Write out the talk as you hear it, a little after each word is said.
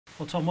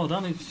Well, Tom, well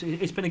done.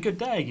 It's been a good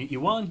day. You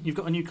won, you've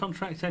got a new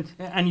contract,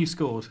 and you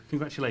scored.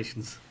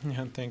 Congratulations.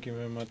 Yeah, thank you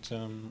very much.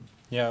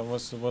 Yeah, it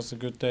was a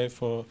good day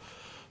for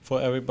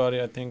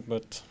everybody, I think.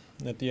 But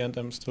at the end,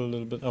 I'm still a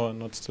little bit, oh,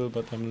 not still,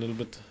 but I'm a little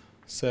bit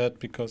sad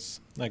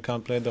because I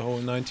can't play the whole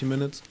 90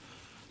 minutes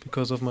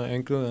because of my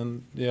ankle.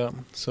 And yeah,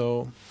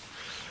 so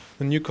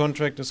the new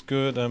contract is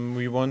good.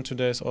 We won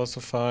today, is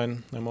also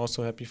fine. I'm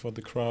also happy for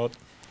the crowd.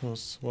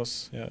 It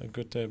was a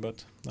good day,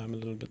 but I'm a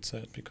little bit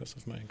sad because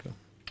of my ankle.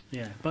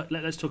 Yeah, but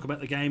let's talk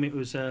about the game. It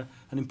was an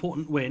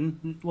important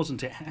win,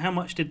 wasn't it? How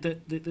much did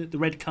the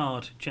red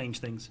card change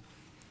things?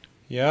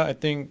 Yeah, I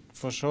think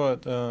for sure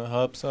it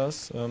helps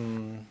us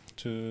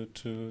to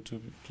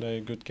play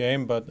a good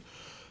game. But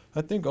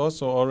I think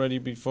also already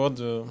before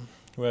the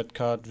red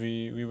card,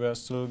 we were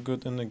still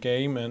good in the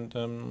game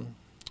and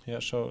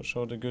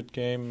showed a good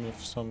game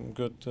with some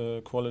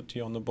good quality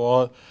on the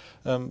ball.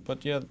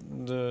 But yeah,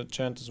 the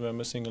chances were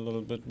missing a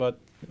little bit. But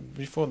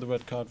before the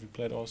red card, we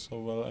played also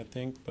well, I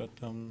think. But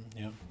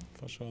yeah,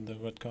 for sure the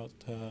red card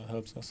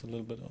helps us a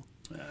little bit.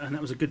 And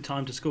that was a good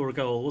time to score a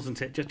goal,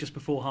 wasn't it? Just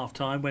before half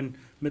time, when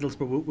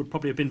Middlesbrough would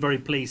probably have been very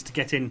pleased to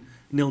get in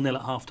 0-0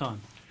 at half time.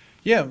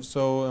 Yeah,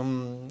 so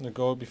the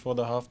goal before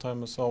the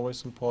halftime is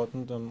always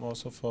important,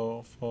 also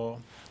for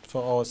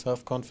our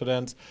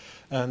self-confidence,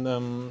 and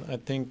I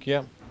think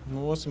it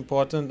was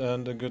important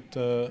and a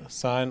good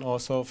sign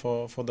also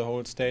for the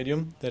whole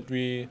stadium that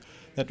we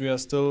are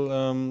still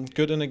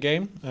good in the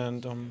game,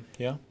 and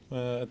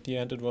at the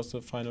end it was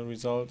the final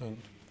result and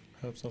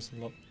helps us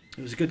a lot.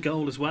 It was a good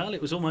goal as well.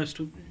 It was almost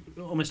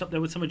up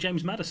there with some of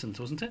James Maddison's,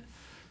 wasn't it?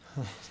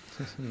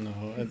 No,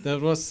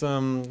 that was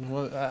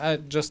I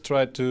just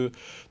tried to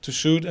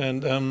shoot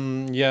and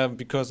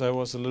because I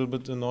was a little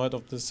bit annoyed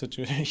of the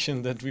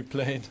situation that we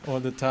played all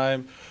the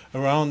time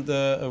around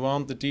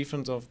the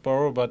defense of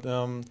Boro, but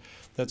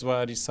that's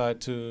why I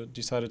decided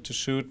to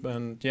shoot,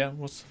 and the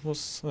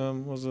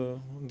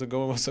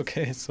goal was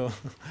okay. So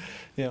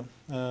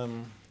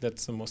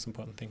that's the most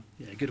important thing.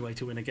 Yeah, a good way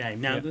to win a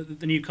game. Now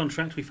the new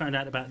contract, we found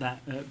out about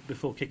that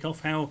before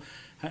kick-off. How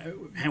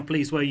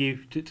pleased were you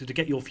to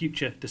get your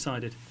future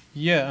decided?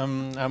 Yeah,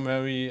 I'm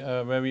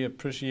very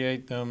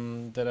appreciate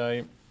that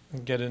I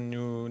get a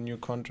new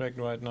contract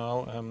right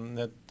now.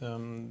 That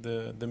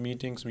the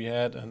meetings we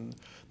had and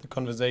the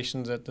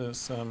conversations that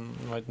is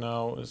right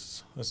now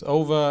is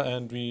over,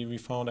 and we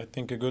found, I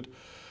think, a good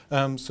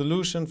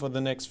solution for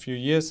the next few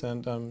years.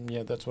 And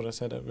that's what I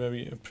said. I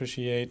very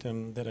appreciate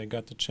that I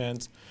got the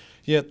chance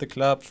here at the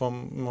club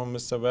from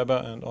Mr.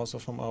 Weber and also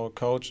from our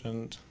coach,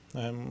 and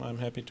I'm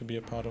happy to be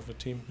a part of the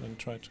team and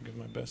try to give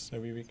my best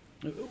every week.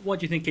 Why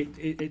do you think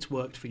it's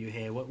worked for you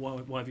here?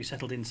 Why have you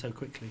settled in so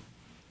quickly?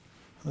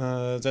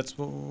 That's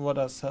what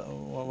I said.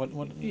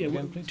 What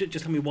again, please?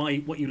 Just tell me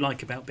what you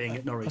like about being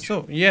at Norwich.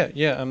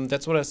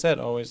 That's what I said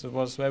always. It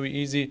was very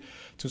easy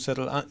to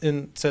settle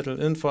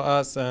in for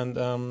us, and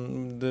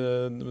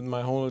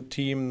my whole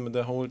team,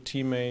 the whole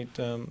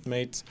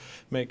mates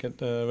make it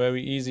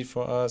very easy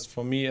for us.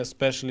 For me,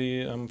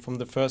 especially from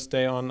the first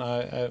day on,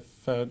 I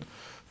felt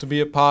to be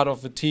a part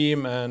of the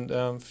team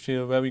and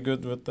feel very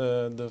good with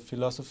the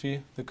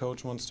philosophy the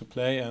coach wants to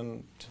play,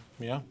 and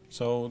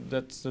so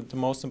that's the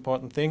most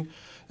important thing,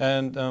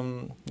 and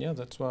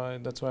that's why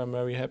I'm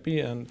very happy,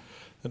 and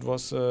it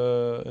was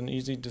an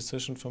easy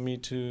decision for me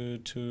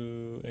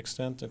to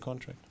extend the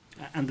contract.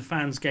 And the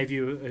fans gave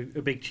you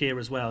a big cheer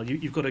as well.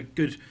 You've got a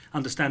good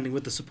understanding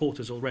with the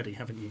supporters already,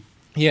 haven't you?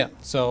 Yeah,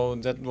 so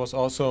that was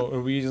also a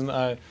reason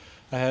I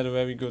had a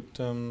very good,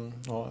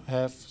 or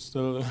have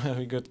still a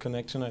very good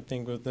connection, I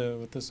think, with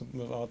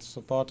our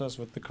supporters,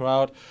 with the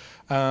crowd.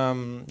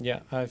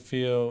 I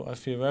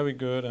feel very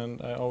good,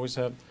 and I always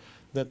have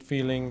that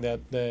feeling that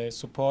they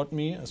support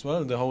me as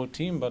well, the whole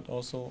team, but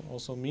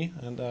also me,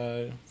 and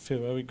I feel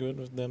very good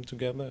with them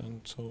together,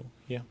 and so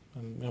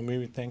I'm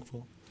really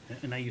thankful.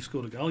 And now you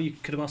scored a goal. You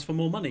could have asked for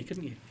more money,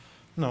 couldn't you?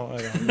 No,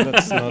 I don't.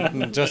 That's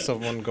not just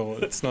of one goal.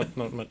 It's not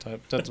my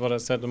type. That's what I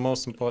said. The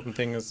most important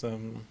thing is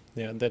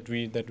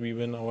that we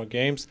win our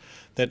games,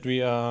 that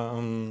we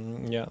are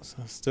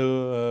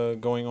still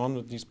going on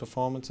with these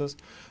performances,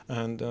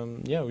 and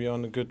we are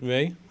on a good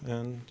way,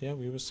 and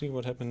we will see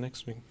what happens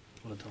next week.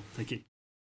 Well done. Thank you.